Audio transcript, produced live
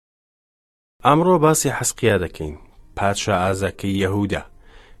ئەمڕۆ باسی حەزقیا دەکەین، پادشا ئازاکەی یەهودا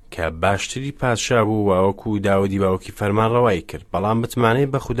کە باشتری پادشا بوو واوەکو داودی باوکی فەرمانڕەوایی کرد، بەڵام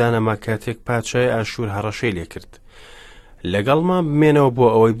بتمانەی بە خوددا نەما کاتێک پادشای ئاشوور هەڕەشەی لێ کرد. لەگەڵمان بمێنەوە بۆ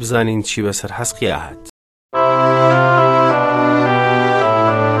ئەوەی بزانین چی بەسەر حەزقیا هات.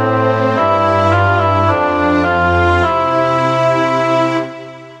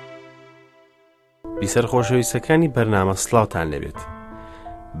 بیسەر خۆشەویستەکانی بەرنامە سڵاوتان لەبێت.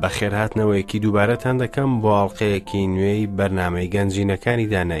 بەخێر هاتنەوەیەکی دووبارەتان دەکەم بۆ ئاڵلقەیەکی نوێی بەرنامەی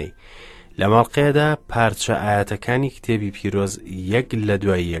گەنجینەکانی دانایی. لە ماڵقەیەدا پارچە ئاەتەکانی کتێبی پیرۆز یەک لە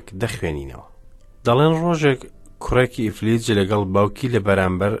دوای یەک دەخوێنینەوە. دەڵێن ڕۆژێک کوڕێکی ئیفلیج لەگەڵ باوکی لە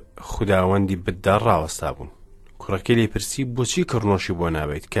بەرامبەر خوداوەندی بتدا ڕاوەستا بوون. کوڕەکەی لێ پرسی بۆچی کڕنۆشی بۆ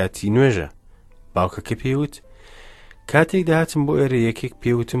نابێت، کاتی نوێژە؟ باوکەکە پێیوت کاتێک داهاتم بۆ ئێرە یەکێک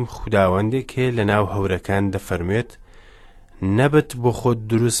پێوتم خوداوەندێک هەیە لە ناو هەورەکان دەفەرموێت نەبت بۆ خۆت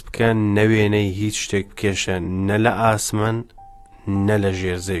دروست بکەن نەوێنەی هیچ شتێک بکێشە نە لە ئاسمان نە لە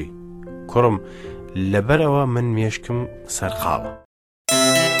ژێر زەوی. کوڕم لەبەر ئەوە من مێشکم سەرقاڵە.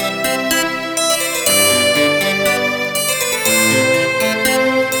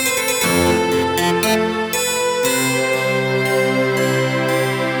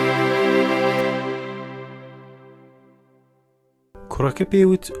 کوڕەکە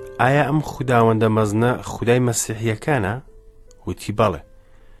پێیوت ئایا ئەم خوداوەندە مەزنە خودای مەسیحیەکانە؟ وتی بەڵێ.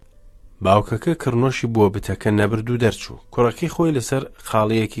 باوکەکە کڕنۆشی بۆ بتەکە نەبرد و دەرچوو. کوڕەکەی خۆی لەسەر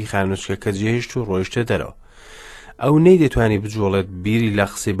خاڵەیەکی خانوچکەکە جێهێشت و ڕۆیشتە دەرەوە. ئەو نەی دەتوانی بجوڵێت بیری لە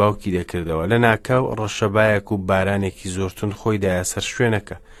قسەی باوکی دەکردەوە. لە ناکاو ڕەشەبایەک و بارانێکی زۆرتون خۆی دایە سەر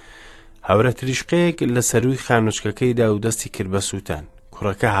شوێنەکە. هەورە تریشقەیەک لە سەروی خانوچکەکەیدا و دەستی کرد بە سووتان.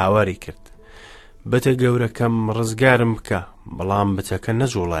 کوڕەکە هاواری کرد بتە گەورەکەم ڕزگارم بکە، بەڵام بتەکە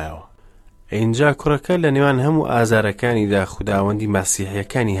نەجوڵایەوە. اینجا کوڕەکە لە نێوان هەموو ئازارەکانیدا خوداوەندی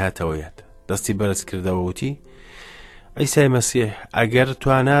مەسیحیەکانی هاتەوەیەت. دەستی بەرز کردەوە وتی ئەیسای مەسیح ئەگەر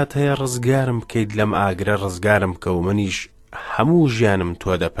توانات هەیە ڕزگارم بکەیت لەم ئاگرە ڕزگارم بکە و منیش هەموو ژیانم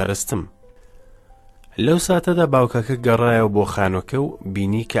تۆ دەپەرستم. لەو ساتەدا باوکەکە گەڕایەوە بۆ خانۆکە و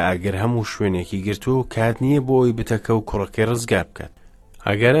بینی کە ئاگر هەموو شوێنێکی گرتووە و کات نییە بۆ ئەوی بتەکە و کوڕەکەی ڕزگار بکات.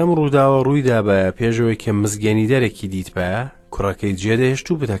 ئەگەر ئەم ڕووداوە ڕوویدا بە پێشەوەی کە مزگەنی دەرێکی دیت بە کوڕەکەی جێدەهێشت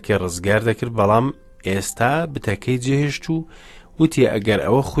و بتەکەی ڕزگار دەکرد، بەڵام ئێستا بتەکەی جێهێشت و وتی ئەگەر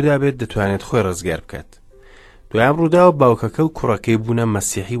ئەوە خوددا بێت دەتوانێت خۆی ڕزگار بکات. دوایام ڕووداوە باوکەکە و کوڕەکەی بوونە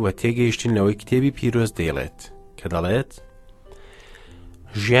مەسیحی و تێگەیشتن لەوەی کتێبی پیرۆز دەیڵێت کە دەڵێت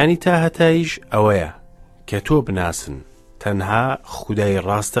ژیانی تا هەتایش ئەوەیە کە تۆ بناسن تەنها خودای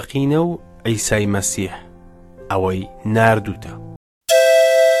ڕاستەقینە و ئەیسای مەسیح ئەوەی ناردووتە.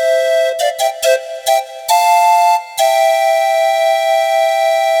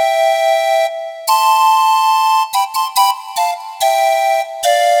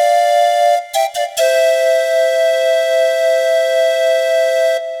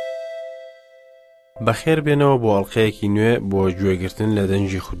 بەخێر بێنەوە بۆ ئەڵلقەیەکی نوێ بۆ گوێگرتن لە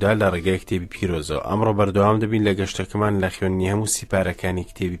دەنجی خوددا لە ڕێگای کتێبی پیرۆزەوە. ئەمڕۆ بەردەوام دەبین لە گەشتەکەمان لە خوێندنی هەموو سیپارەکانی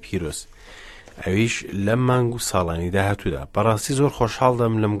کتێبی پیرۆز، ئەویش لەم مانگ و ساڵانی داهاتوودا. بەڕاستی زۆر خۆشحاڵ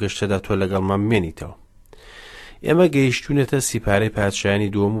دەم لەم گەشتەدا تۆ لەگەڵمان بمێنیتەوە. ئێمە گەیشتوونەتە سیپارەی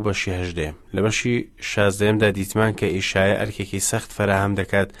پادشایانی دووەم و بەشی 18. لە بەشی 16دا دیتمان کە ئیشایە ئەرکێکی سەخت فەراهم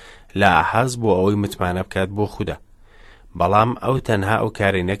دەکات لە ئاحاز بۆ ئەوەی متمانە بکات بۆ خوددا، بەڵام ئەو تەنها ئەو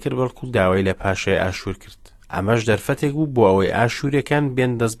کارەی نەکرد بەڵکو داوای لە پاشای ئاشوور کرد. ئەمەش دەرفەتێک بوو بۆ ئەوەی ئاشوورەکان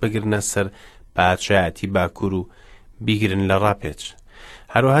بێن دەست بگرنە سەر پاشایەتی باکوور و بیگرن لە ڕاپێچ.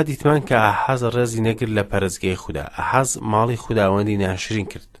 هەروەها دیتمان کە ئاحاز ڕێزی نەگرت لە پەرستگای خوددا. ئاحاز ماڵی خوداوەندی ناشرین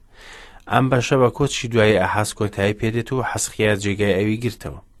کرد. ئەم بەشە بە کۆچی دوای ئاحاز کۆتایی پێدێت و حەزقیا جێگای ئەوی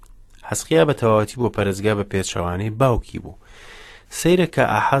گرتەوە. حەزقیا بە تەواوەتی بۆ پەرستگا بە پێچەوانەی باوکی بوو. سەیرە کە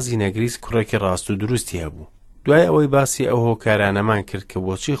ئاحازی نەگریست کوڕێکی ڕاست و دروستی هەبوو. دوای ئەوەی باسی ئەو هۆکارانەمان کرد کە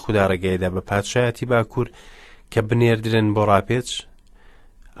بۆچی خوددا ڕێگایدا بە پاشایەتی باکوور کە بنێردرن بۆ ڕاپێچ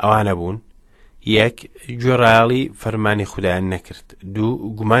ئەوانە بوون: یەک، گوێڕایەڵی فەرمانی خوددایان نەکرد.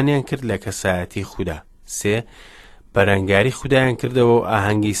 دوو، گومانیان کرد لە کەسایەتی خوددا. سێ، بەرەنگاری خوددایان کردەوە و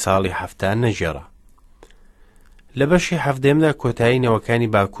ئاهەنگی ساڵی 7 نەژێڕا. لە بەشی 7دا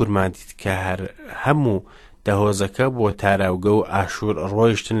کۆتایینەوەکانی باکوورمان دیت کە هەموو دەهۆزەکە بۆ تاراوگە و ئاشوور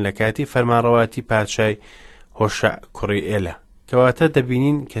ڕۆیشتن لە کاتی فەرمانڕەواتی پاشای هۆشێیەعی کوڕی ئێلە، کەواتە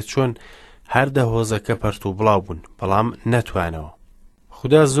دەبینین کە چۆن هەر دەهۆزەکە پەرت و بڵاو بوون، بەڵام نەتوانەوە.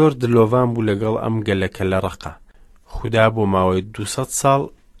 خوددا زۆر دلۆڤان بوو لەگەڵ ئەم گەلەکە لە ڕقە. خوددا بۆ ماوەی 200 ساڵ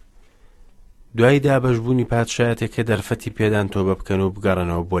دوای دابەشبوونی پادشایەتێکە دەرفەتی پێدان تۆ بکەن و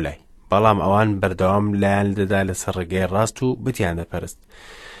بگەڕنەوە بۆ لای، بەڵام ئەوان بەردەوام لایەن دەدا لەسەر ڕێگای ڕاست و بتیان دەپەرست.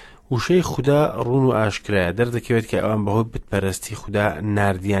 وشەی خوددا ڕوون و ئاشکرایە دەردەکەوێت کە ئەوان بەهۆی بتپەرستی خوددا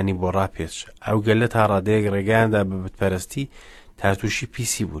نردیانی بۆ ڕاپێچ ئەو گەلە تا ڕادەیەک ڕێگەیاندا بە بتپەرستی تا تووشی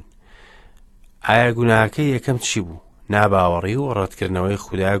پیسی بوون. ئایا گوناهەکەی یەکەم چی بوو؟ ناباوەڕی و ڕەتکردنەوەی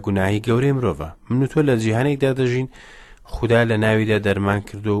خوددا گوناهی گەورەی مرۆڤە. من و تۆ لە جیهانێکدا دەژین خوددا لە ناویدا دەرمان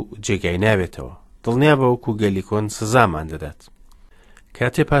کردو و جێگای نابێتەوە. دڵنیا بە وەکو گەلی کۆن سزامان دەدات.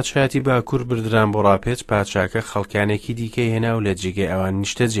 کاتێ پاشایەتی باکوور بردران بۆ ڕاپێچ پادشاکە خەڵکانێکی دیکەی هێنا و لە جێگەی ئەوان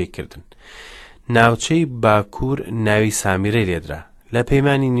نیشتە جێکردن. ناوچەی باکوور ناوی سامیرەی لێدرا. لە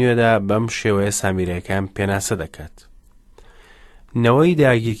پەیمانی نوێدا بەم شێوەیە سامیرەکان پێناسە دەکات. نەوەی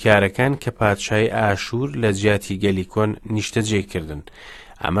داگیرکارەکان کە پادشای ئاشوور لە جیاتی گەلی کۆن نیشتە جێکردن.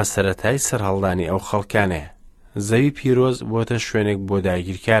 ئەمە سەرەتای سەرهەڵدانی ئەو خەڵکانەیە. زەوی پیرۆز بۆتە شوێنێک بۆ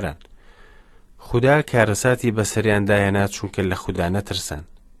داگیرکاران. خوددا کارەساتی بەسەریان داهێنا چونکە لە خوددا نەترسان.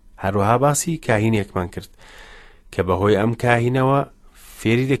 هەروەها باسی کاهینێکمان کرد کە بەهۆی ئەم کاهینەوە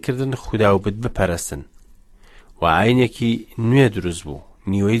فێری دەکردن خوددا و بت بپەرستن. و ئاینێکی نوێ دروست بوو.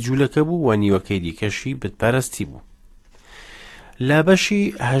 نیوەی جوولەکە بوو و نیوەکەی دیکەشی بتپەرستی بوو. لە بەشی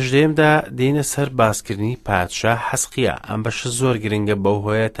هەژدەیەمدا دێنە سەر باسکردنی پادشا حەزقیا. ئەم بەشە زۆر گرنگە بەو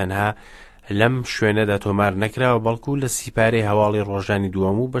هۆیە تەنها لەم شوێنەدا تۆمار نەکراوە بەڵکو لە سیپارەی هەواڵی ڕۆژانی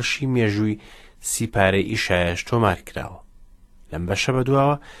دووەم و بەشی مێژووی سیپارەی ئیشایەش تۆمار کراوە. لەم بەشە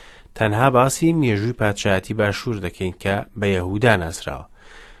بەدواوە تەنها باسی مێژووی پادشایەتی باشوور دەکەین کە بە یەهودا ناسراوە.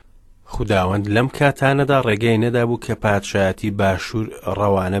 خوداوەند لەم کاتانەدا ڕێگەی نەدابوو کە پادشایەتی باشوور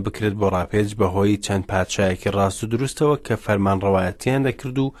ڕەوانە بکرێت بۆ ڕاپێچ بەهۆی چەند پادشایەکی ڕاست و دروستەوە کە فەرمانڕەوایەتیان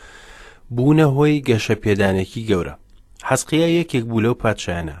دەکرد و بوونە هۆی گەشە پێدانێکی گەورە. حەزقیا یەکێک بوو لەو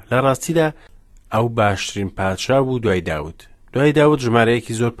پادشایانە. لە ڕاستیدا ئەو باشترین پادشا بوو دوای داود. دوای داود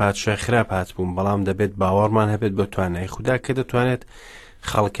ژمارەیەکی زۆر پادشای خراپ هات بوون، بەڵام دەبێت باوەڕمان هەبێت بە توانای خوددا کە دەتوانێت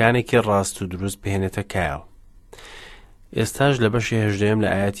خەڵکانێکی ڕاست و دروست بهێنێتە کایەوە. ئێستاش لە بەشی هەژدەیەم لە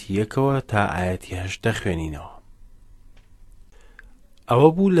ئاەتی 1 تا ئاەتی 8 خوێنینەوە. ئەوە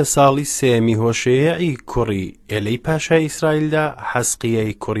بوو لە ساڵی سێیەمی هۆشێیەعی کوڕی ئێلەی پاشای ئیسرائیلدا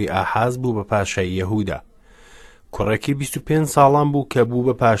حەزقیای کوڕی ئاحاز بوو بە پاشای یەهودا. کوڕێکی 25 ساڵان بوو کە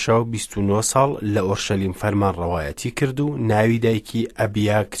بوو بە پاشا و 29 ساڵ لە ئۆرشەلیم فەرمانڕەوایەتی کرد و ناوی دایکی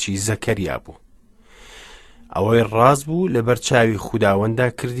ئەبیای کچی زەکەریا بوو. ئەوەی ڕاست بوو لەبەرچاوی خوداوەندا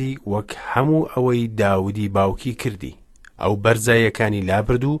کردی وەک هەموو ئەوەی داودی باوکی کردی. ئەو بەرزایەکانی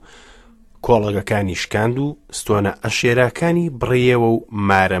لابرد و کۆڵەگەکانی شکاند و ستۆنە ئەشێراکانی بڕیەوە و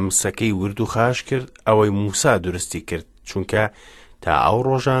مارەمسەکەی ورد و خاش کرد. ئەوەی موسا درستی کرد چونکە تا ئەو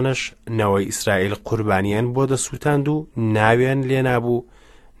ڕۆژانش نەوەی ئیسرائیل قوربانیان بۆ دەسووتاند و ناویان لێنابوو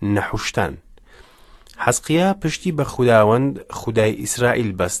نەحوشتان. حەزقیا پشتی بە خوداوەند خودای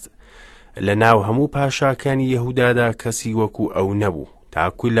ئیسرائیل بەست. لە ناو هەموو پاشاکانی یەهودادا کەسی وەکو ئەو نەبوو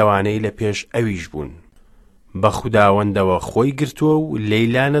تاکوی لەوانەی لە پێش ئەویش بوون. بە خوداوەندەوە خۆی گرتووە و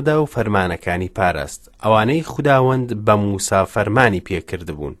لەیلانەدا و فەرمانەکانی پاراست. ئەوانەی خوداوەند بە موسا فەرمانی پێکرد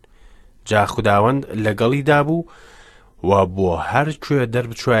بوون. جا خوداوەند لەگەڵیدا بوو و بۆ هەر کوێ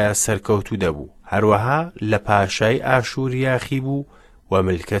دەربچوایە سەرکەوتوو دەبوو. هەروەها لە پاشای ئاشوور یاخی بوو و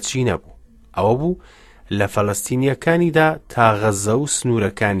ملکەچی نەبوو. ئەوە بوو لە فەڵەستینیەکانیدا تا غەزە و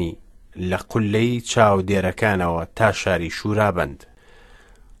سنوورەکانی لە قولەی چاودێرەکانەوە تا شاری شورابند.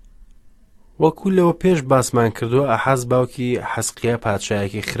 وەکو لەوە پێش باسمان کردو ئاحاز باوکی حەزقیا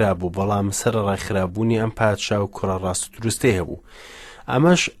پادشایەکی خراپ بوو، بەڵام سەرڕای خراپبوونی ئەم پادشا و کوڕە ڕاست و دروستەی هەبوو.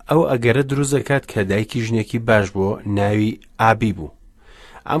 ئەمەش ئەو ئەگەرە دروست دەکات کە دایکی ژنێکی باش بووە ناوی ئابی بوو.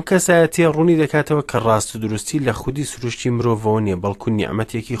 ئەم کەسایەتیە ڕوونی دەکاتەوە کە ڕاست و دروستی لە خودی سروشتی مرۆڤەوە نییە بەڵکو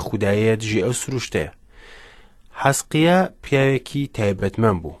نیعمەتێکی خودایە دژی ئەو سروشتەیە. حەزقیا پیاوێکی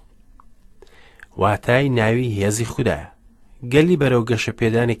تایبەتمەند بوو، واتای ناوی هێزی خودایە. گەلی بەرەو گەشە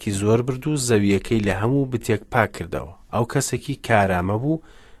پێدانێکی زۆر برد و زەویەکەی لە هەموو بتێک پاک کردەوە. ئەو کەسێکی کارامە بوو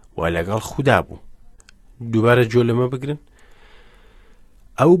و لەگەڵ خوددا بوو. دووبارە جۆ لەمە بگرن.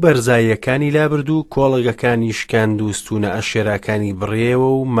 ئەو بەرزاییەکانی لابرد و کۆڵەگەکانی شکاند و ستونە ئەشێراکانی بڕێەوە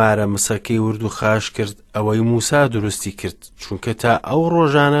و مارە مسەکەی ورد و خاش کرد. ئەوەی موسا درستی کرد چونکە تا ئەو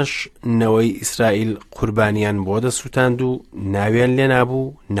ڕۆژانەش نەوەی ئیسرائیل قوربانیان بۆ دەسووتاند و ناویان لێ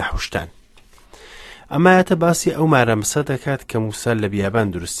نابوو نەحوشتان. ئەمایەتە باسی ئەو مارەمسە دەکات کە موسا لە بیابان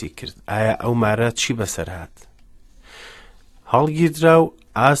درستی کرد. ئایا ئەو مارە چی بەسەر هات؟ هەڵگیردرا و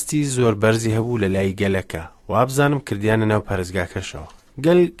ئاستی زۆر بەرزی هەبوو لە لای گەلەکە. وابزانم کردیانە ناو پەرستگاکەشەوە.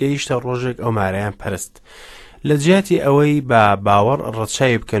 گەل گەیشتە ڕۆژێک ئەو مارەیان پەرست. لە جیاتی ئەوەی بە باوەڕ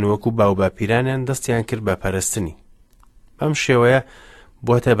ڕەچاوی بکەن وەکو باو باپیرانیان دەستیان کرد بە پەرستنی. بەم شێوەیە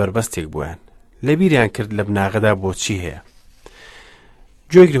بۆتە بربەستێک بوویان. لەبیریان کرد لە بناغەدا بۆچی هەیە.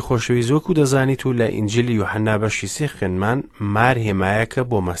 گوێگری خۆشەویست وەکو دەزانیت و لە ئینجیلی یوحەنا بەشی 3 خوێنمان مار هێمایەکە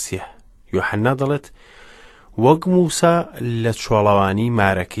بۆ مەسیح. یوحەنا دەڵێت وەک موسا لە چۆڵەوانی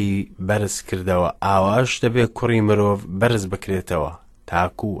مارەکەی بەرز کردەوە ئاواش دەبێت کوڕی مرۆڤ بەرز بکرێتەوە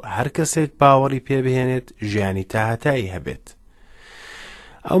تاکو هەر کەسێک باوەڕی پێبهێنێت ژیانی تاهەتایی هەبێت.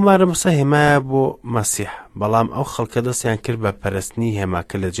 ئەو مارەمەسە هێمایە بۆ مەسیح، بەڵام ئەو خەڵکە دەستیان کرد بە پەرستنی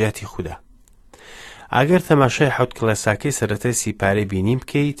هێماکە لە جیاتی خوددا. ئەگەر تەماشای حەوت کڵێساکەی سەرەتای سیپارەی بینیم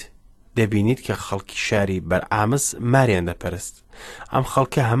بکەیت دەبینیت کە خەڵکی شاری بەرئامس ماریان دەپەرست. ئەم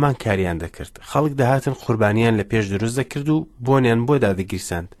خەڵکە هەمان کاریان دەکرد. خەڵک دەهاتن قوربانیان لە پێش دروست دەکرد و بۆنیان بۆ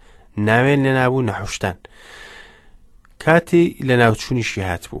دادەگیرساند، ناوێن لە نابوو نەحوشتان. کاتی لە ناوچوونیشی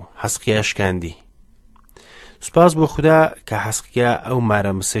هاتبوو، حەزقیای شکاندی. سوپاس بۆ خوددا کە حەزقیا ئەو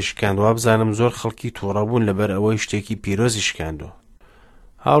مارەمسەی شکاندوە. بزانم زۆر خەڵکی تووڕەبوون لەبەر ئەوەی شتێکی پیرۆزی شکاندوە.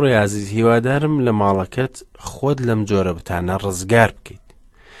 هاوڕێی عەزیز، هیوادارم لە ماڵەکەت خۆت لەم جۆرە بتانە ڕزگار بکەیت.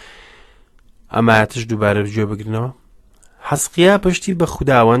 ئەمایەتش دووبارە بگوێ بگرنەوە. حەزقیا پشتی بە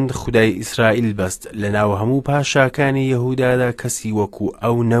خوداوەند خودای ئیسرائیل بەست. لە ناو هەموو پاشاکانی یەهودادا کەسی وەکو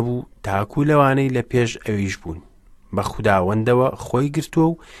ئەو نەبوو تاکو لەوانەی لە پێش ئەویش بوون. بە خوداوەندەوە خۆی گرتووە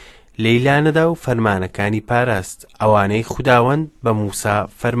و لەیلانەدا و فەرمانەکانی پاراست، ئەوانەی خوداوەند بە موسا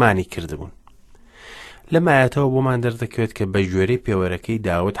فەرمانی کردبوون. لەم ئاەتەوە بۆمان دەردەکەوێت کە بە ژێرەی پێوەرەکەی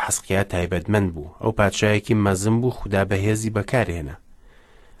داود حەزقیا تایبەتمەند بوو. ئەو پادشایەکی مەزن بوو خوددا بەهێزی بەکارهێنا.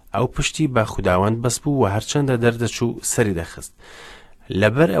 ئەو پشتی بە خوداوەند بەس بوو و هەرچەندە دەردەچوو سەری دەخست.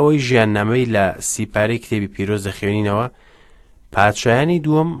 لەبەر ئەوەی ژیاننامەی لە سیپارەی کتێبی پیرۆز دەخوێنینەوە، پادشایانی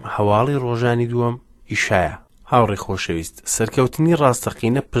دووەم هەواڵی ڕۆژانی دووەم ئیشایە. هاوڕێی خۆشەویست، سەرکەوتنی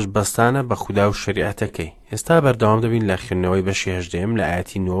ڕاستەقینە پشتبەستانە بە خوددا و شریعەتەکەی. ئێستا بەردەوام دەبین لە خوێندنەوەی بەشی 18 لە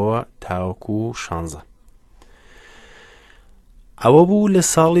ئاەتی 9 تاوەکو 16. ئەوە بوو لە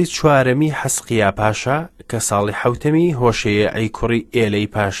ساڵی 4 حەزقیا پاشا کە ساڵی 7 هۆشێیەعی کوڕی ئێلەی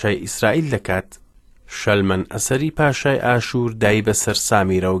پاشای ئیسرائیل دەکات. شەلمەن ئەسەری پاشای ئاشوور دای بەسەر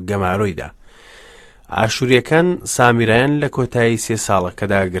سامیرە و گەمارۆیدا. ئاشوریەکان سامیرایان لە کۆتایی 3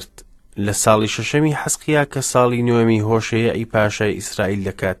 ساڵەکەدا گرت. لە ساڵی 6 حەزقیا کە ساڵی 9 هۆشێیەعی پاشای ئیسرائیل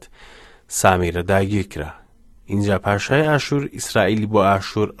دەکات سامیرە داگیر کرا. اینجا پاشای ئاشوور ئیسرائیل بۆ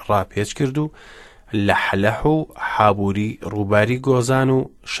ئاشوور ڕاپێچ کرد و لە حەلەح و حابووری ڕووباری گۆزان و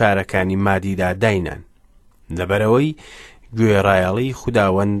شارەکانی مادیدا داینان. لەبەرەوەی گوێڕایەڵی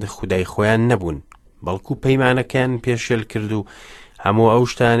خوداوەند خودای خۆیان نەبوون، بەڵکو پەیمانەکان پێشێل کرد و هەموو ئەو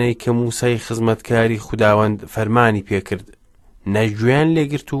شتانەی کە موسای خزمەتکاری خوداوەند فەرمانی پێکرد نەگوێیان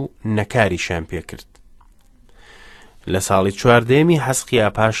لێگرت و نەکاریشان پێکرد. لە ساڵی 14 حەزقیا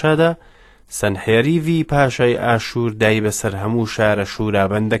پاشادا سەنحێریڤی پاشای ئاشوور دای بەسەر هەموو شارە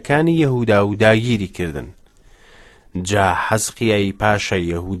شوورابەندەکانی یەهودا و داگیری کردن. جا حەزقیای پاشای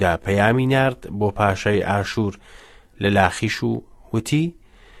یەهودا پەیامی نارد بۆ پاشای ئاشوور لە لاخیش و وتی: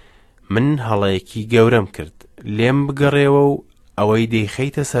 من هەڵەیەکی گەورەم کرد، لێم بگەڕێەوە و ئەوەی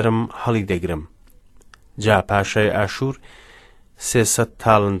دەیخەیتە سەرم هەڵی دەگرم. جا پاشای ئاشوور 300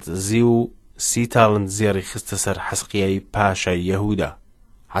 تاڵنت زی و 30 تاڵنت زێڕی خستە سەر حەزقیای پاشای یەهودا.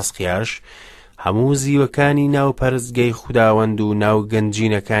 حەزقیاش هەموو زیوەکانی ناو پەرستگەی خوداوەند و ناو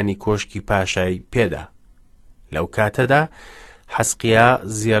گەنجینەکانی کۆشکی پاشای پێدا. لەو کاتەدا حەزقیا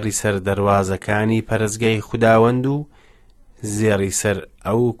زێڕی سەر دەروازەکانی پەرستگەی خوداوەند و زێڕی سەر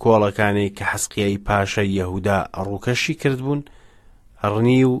ئەو کۆڵەکانی کە حەزقیای پاشای یەهودا ڕووکەشی کردبوون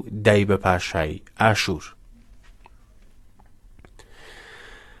ڕنی و دای بە پاشای ئاشوور.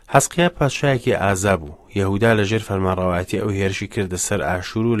 حەزقیا پادشایەکی ئازا بوو. یەهودا لەژێر فەرمانڕەوایەتی ئەو هێرشی کردە سەر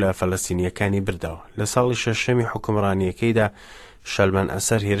ئاشوور و لە فەلەستینیەکانی بردەوە. لە ساڵی 6 حکومڕانیەکەیدا شەلمەن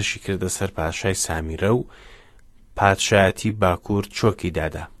ئەسەر هێرشی کردە سەر پاشای سامیرە و پادشایەتی باکوور چۆکی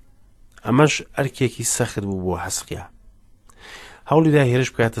دادا. ئەمەش ئەرکێکی سەخت بوو بۆ حەزقیا. هەوڵیدا هێرش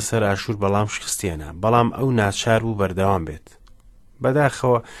بکاتە سەر ئاشوور، بەڵام شکستیانە، بەڵام ئەو ناچار بوو بەردەوام بێت.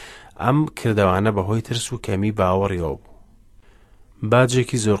 بەداخەوە ئەم کردەوانە بەهۆی ترس و کەمی باوەڕیەوە بوو.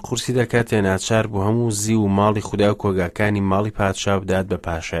 باجێکی زۆر قورسی دەکات تێ ناچار بوو هەموو زی و ماڵی خوددا و کۆگاکانی ماڵی پادشا بدات بە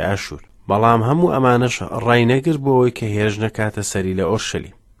پاشای ئاشوور. بەڵام هەموو ئەمانەش ڕای نەگرت بۆەوەی کە هێرش نەکاتە سەری لە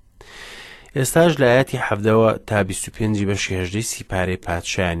ئۆرشەلیم. ئێستاش لە ئاەتی 7 تا 25 بەشی 18 سیپارەی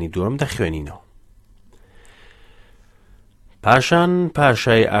پادشایانی دووەم دەخوێنینەوە. پاشان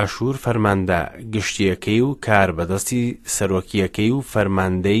پاشای ئاشوور فەرماندا گشتیەکەی و کار بەدەستی سەرۆکیەکەی و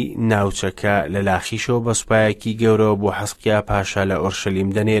فەرماندەی ناوچەکە لە لاخیشەوە بە سوپایەکی گەورەوە بۆ حەزقیا پاشا لە ئۆرشەلیم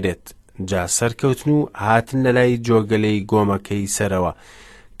دەنێرێت. جا سەرکەوتن و هاتن لە لای جۆگەلەی گۆمەکەی سەرەوە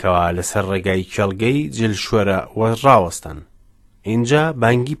کەوا لەسەر ڕێگای کێڵگەی جلشوەرە وەڕاوەستان. اینجا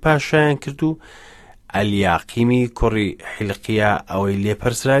بانگی پاشایان کرد و ئەلیاقیمی کوڕی حیلقیا ئەوەی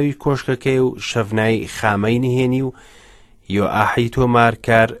لێپەرسراوی کۆشکەکەی و شەڤنای خامەی نهێنی و یۆئاحی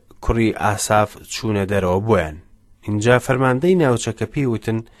تۆمارکار کوڕی ئاساف چوونە دەرەوە بۆیان. اینجا فەرماندەی ناوچەکە پێی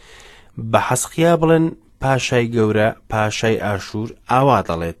وتن بە حەزقیا بڵێن پاشای گەورە پاشای ئاشوور ئاوا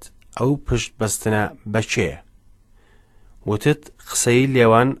دەڵێت ئەو پشت بەستنە بەچێە؟ وتت قسەی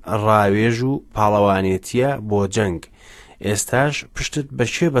لێوان ڕاوێژ و پاڵەوانێتیە بۆ جەنگ، ئێستاش پشتت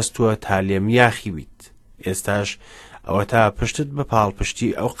بەچێ بەستووە تا لێم یاخی بیت؟ ئێستاش ئەوە تا پشتت بە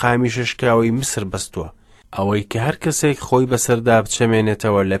پاڵپشتی ئەو قامی شەشکراوەی مسر بەستووە، ئەوەی کە هەر کەسێک خۆی بەسەردا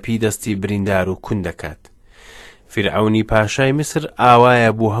بچەمێنێتەوە لە پی دەستی بریندار و کون دەکات. فرعونی پاشای مسر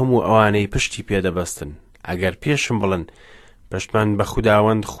ئاوایە بۆ هەموو ئەوانەی پشتی پێدەبەستن. ئەگەر پێشم بڵن پشتمان بە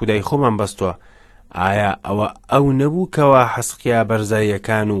خوداوەند خودای خۆمان بەستووە، ئایا ئەوە ئەو نەبوو کەوا حەزقیا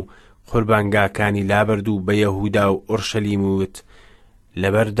بەرزاییەکان و قوربانگاکانی لابردوو بە یەهودا و ئۆرشەلیم وت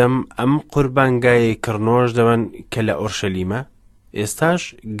لەبەردەم ئەم قوربانگایەی کڕنۆژ دەبن کە لە ئۆرشەلیمە؟ ئێستاش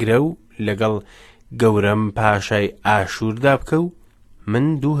گرە و لەگەڵ گەورەم پاشای ئاشووردا بکە و من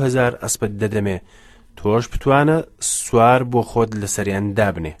 2000 ئەسپت دەدەمێ، تۆش بتوانە سوار بۆ خۆت لەسەریان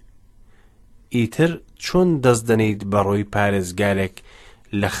دابنێ. ئیتر چۆن دەست دەنیت بەڕۆی پارێزگارێک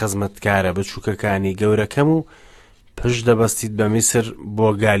لە خزمەتکارە بچووکەکانی گەورەکەم و پشت دەبەستیت بە میسر بۆ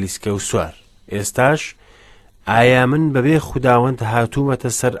گالیسکە و سوار؟ ئێستاش ئایا من بەبێ خوداوەند هاتوومەتە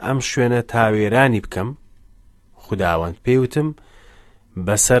سەر ئەم شوێنە تاوێرانی بکەم؟ خوداوەند پێیوتم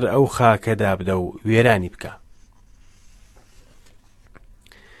بەسەر ئەو خاکەدا بدە و وێرانی بکە.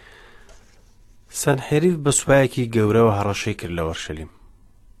 سەنحێریف بە سوپایەکی گەورەوە هەڕەشەی کرد لە ئۆرشەلیم.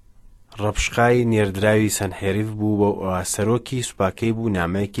 ڕەپشقای نێردراوی سەنحێریف بوو بۆ ئەوە سەرۆکی سوپاکەی بوو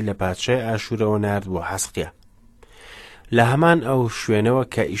نامەیەکی لە پادشای ئاشوورەوە نارد بۆ حەزقیا. لە هەمان ئەو شوێنەوە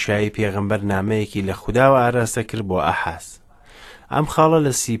کە ئیشایی پێغەمبەر نامەیەکی لە خوداوە ئاراستە کرد بۆ ئاحاز. ئەم خاڵە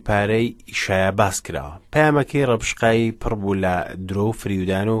لە سیپارەی ئیشایە باس کراوە. پەیامەکەی ڕەپشقایی پڕ بوو لە درۆ و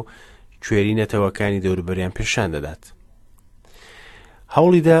فریودان و کوێری نەتەوەکانی دەوروبەریان پیشان دەدات.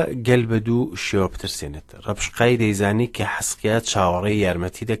 هەوڵیدا گەل بە دوو شێوە بترسێنێت. ڕەپشقای دەیزانی کە حەزقیا چاوەڕێی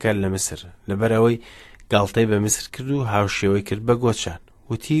یارمەتی دەکات لە مسر، لەبەرەوەی گاڵتەی بە مسر کرد و هاوشێوەی کرد بە گۆچان.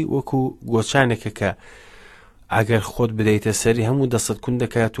 وتی وەکو گۆچانێکە کە ئەگەر خۆت بدەیتە سەری هەموو دەست کون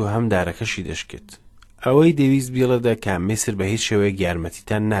دەکات و هەم دارەکەشی دەشکێت. ئەوەی دەویست بیڵێدا کە میسر بە هیچ شێوەیەک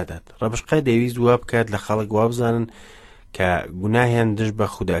یارمەتیتان نادات. ڕەپشقای دەویست وا بکات لە خەڵک وا بزانن کە گوناهیان دژ بە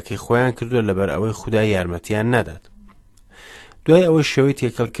خوداکەی خۆیان کردووە لەبەر ئەوەی خودای یارمەتیان نادات. دوای ئەوەی شێوەی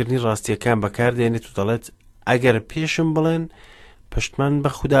تێکەڵکردنی ڕاستیەکان بەکاردێنێت و دەڵێت ئەگەر پێشم بڵێن پشتمان بە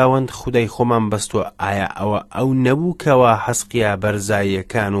خوداوەند خودای خۆمان بەستووە، ئایا ئەوە ئەو نەبوو کەوا حەزقیا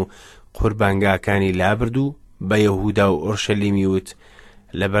بەرزاییەکان و قوربانگاکانی لابردوو بە یەهودا و ئۆرشەلیمی وت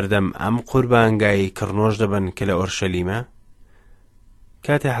لەبەردەم ئەم قوربانگایی کڕنۆژ دەبن کە لە ئۆرشەلیمە؟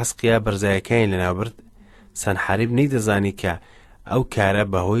 کاتێ حەزقیا بەرزاییەکانی لەناوبرد، سەنحەریب نەیدەزانی کە ئەو کارە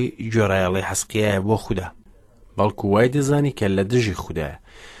بەهۆی گوێڕایەڵی حەزقیایە بۆ خودا، بەڵکو وای دەزانی کە لە دژی خودایە.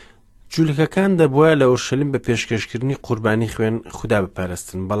 جوولەکەکان دەبووە لە ئۆرشەلیم بە پێشکەشکردنی قوربانی خوێن خوددا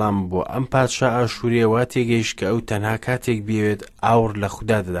بپەرستن، بەڵام بۆ ئەم پادشا ئاشووریە وا تێگەیشت کە ئەو تەنها کاتێک بێوێت ئاور لە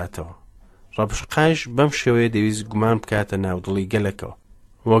خوددا دەداتەوە. ڕەپشقایش بەم شێوەیە دەویست گومان بکاتە ناودڵی گەلەکەوە،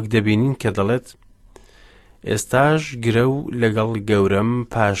 وەک دەبینین کە دەڵێت ئێستاش گرە و لەگەڵ گەورەم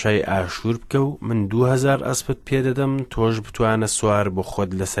پاشای ئاشوور بکە و من 2000 ئەسپت پێدەدەم، تۆش بتوانە سوار بۆ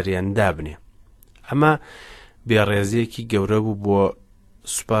خۆت لەسەریان دابنێ. ئەمە بێڕێزیەکی گەورە بوو بۆ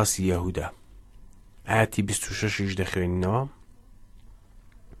سوپاسی یەهودا. ئاەتی 26 دەخوێنینەوە.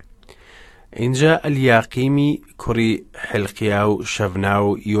 اینجا ئەلیاقیمی کوڕی حەزقیا و شەڤنا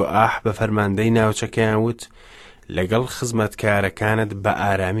و یۆئاح بە فەرماندەی ناوچەکەیان وت لەگەڵ خزمەتکارەکانت بە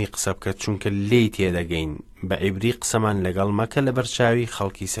ئارامی قسە بکە چونکە لێی تێدەگەین، بە عیبری قسەمان لەگەڵ مەکە لەبەرچاوی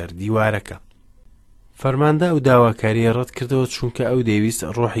خەڵکی سەر دیوارەکە. فەرماندە ئەو داواکاریە ڕەت کردەوە چونکە ئەو دەویست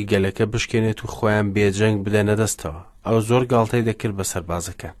ڕۆحی گەلەکە بشکێنێت و خۆیان بێجەنگ بدەنە دەستەوە. ئەو زۆر گاڵتەی دەکرد بە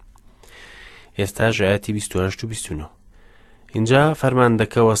سەربازەکان. ئێستا ئاەتی 28 و 29. اینجا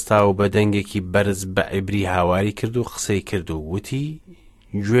فەرماندەکە وەستا و بە دەنگێکی بەرز بە عیبری هاواری کرد و قسەی کرد و وتی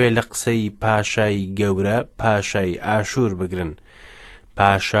گوێ لە قسەی پاشای گەورە پاشای ئاشوور بگرن.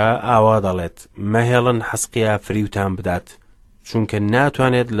 پاشا ئاوا دەڵێت مەهێڵن حەزقیا فریوتان بدات چونکە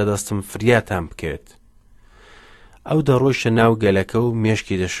ناتوانێت لە دەستم فریاتان بکەوێت. ئەو دەڕۆیشە ناو گەلەکە و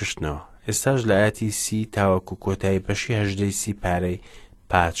مێشکی دەششتنەوە. ئێستاش لە ئاەتی 30 تاوەکو کۆتایی بەشی 18 سیپارەی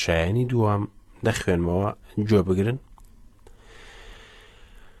پادشایانی دووەم دەخوێنمەوە، گوێ بگرن.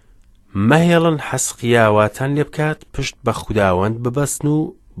 مەهێڵن حەزقیا واتان لێ بکات پشت بە خوداوەند ببەستن و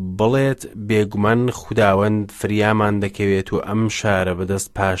بڵێت بێگومان خوداوەند فریامان دەکەوێت و ئەم شارە بەدەست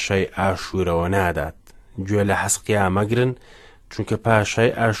پاشای ئاشوورەوە نادات. گوێ لە حەزقیا مەگرن چونکە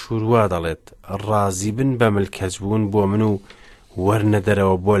پاشای ئاشوور وا دەڵێت ڕازی بن بە ملکەچبوون بۆ من و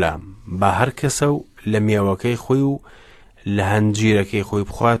وەرنەدەرەوە بۆلام، با هەر کەسە و لە میێوەکەی خۆی و لە هەنجیرەکەی خۆی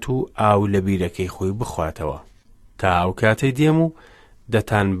بخوات و ئاو لە بیرەکەی خۆی بخواتەوە تا ئەو کاتەی دێم و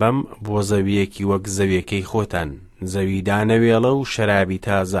دەتان بەم بۆ زەویەکی وەک زەویەکەی خۆتان، زەوی دانەوێڵە و شەرابی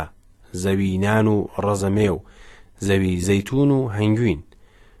تازە، زەوی نان و ڕەزەمێ و زەوی زەیتون و هەنگوین.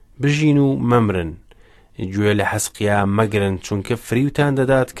 بژین و مەمرن، گوێ لە حەزقیا مەگرن، چونکە فریوتان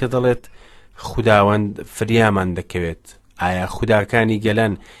دەدات کە دەڵێت خوداوەند فریامان دەکەوێت. ئایا خوداکانی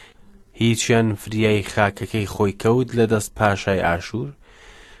گەلەن هیچیان فریای خاکەکەی خۆی کەوت لە دەست پاشای ئاشور؟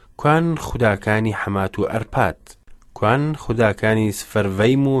 کوان خوداکانی حەمات و ئەرپات؟ کوان خوداکانی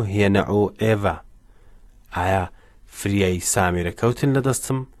سفەرڤەیم و هێنە و ئێڤە؟ ئایا فریای سامیرە کەوتن لە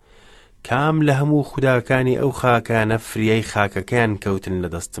دەستم؟ کام لە هەموو خوداکانی ئەو خاکانە فریای خاکەکەیان کەوتن لە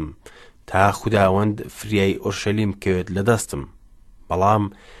دەستم تا خوداوەند فریای ئۆرشەلیم کەوێت لە دەستم؟ بەڵام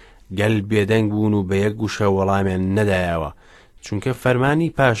گەل بێدەنگ بوون و بە یەک گوشە وەڵامیان نەدایەوە، چونکە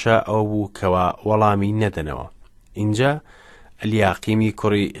فەرمانی پاشا ئەو بوو کەوا وەڵامی نەدەنەوە. اینجا ئەلیاقیمی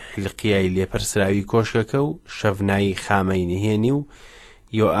کوڕی حەزقیای لێپەرسراوی کۆشکەکە و شەڤنایی خامەی نهێنی و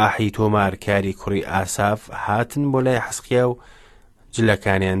یۆئاحی تۆمارکاری کوڕی ئاساف هاتن بۆ لای حەزقیا و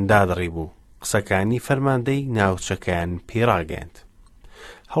جلەکانیان دادڕی بوو. قسەکانی فەرماندەی ناوچەکەیان پێڕاگەیاند.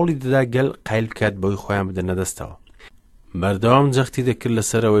 هەوڵی دەدا گەل قایل بکات بەوەی خۆیان بدەنە دەستەوە. بەردەوام جەختی دەکرد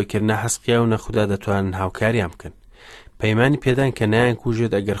لەسەرەوەی کە نە حەزقیا و نەخودا دەتوانن هاوکاریان بکەن. پەیمانی پێدان کە نایان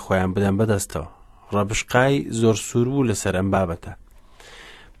کوژێت ئەگەر خۆیان بدەن بەدەستەوە. ڕەبشقای زۆر سوور بوو لەسەر ئەم بابەتە.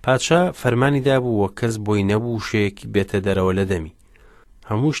 پادشا فەرمانی دابوو وە کەس بۆی نەبوو شەیەکی بێتە دەرەوە لە دەمی.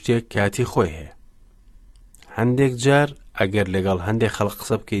 هەموو شتێک کاتی خۆی هەیە. هەندێک جار ئەگەر لەگەڵ هەندێک خەڵق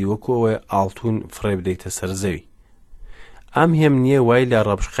قسە بکەیت وەکو ئەوە ئاڵتون فڕێ بدەیتە سەر زەوی. ئەم هێم نییە وای لە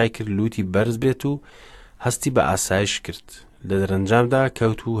ڕەبشقای کرد لوتی بەرز بێت و هەستی بە ئاسایش کرد، لە دەرەنجامدا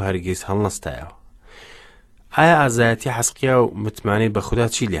کەوت و هەرگیز هەڵنەستایەوە. ئایا ئازایەتی حەزقیا و متمانەی بە خوددا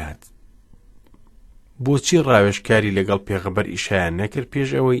چی لێهات؟ بۆچی ڕاوێژکاری لەگەڵ پێغەمبەر ئیشایان نەکرد پێش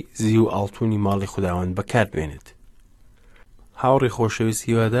ئەوەی زی و ئاڵتوونی ماڵی خوداوەند بەکاربێنێت؟ هاوڕێی خۆشەویست،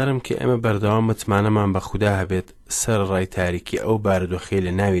 هیوادارم کە ئێمە بەردەوام متمانەمان بە خوددا هەبێت سەر ڕای تاریکی ئەو بارودۆخەی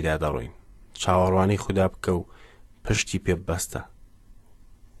لە ناویدا دەڕۆین، چاوەڕوانی خوددا بکە و پشتی پێ ببەستە.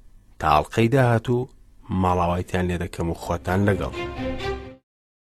 تا ئەڵقەی داهاتوو ماڵاوایتان لێ دەکەم و خۆتان لەگەڵ.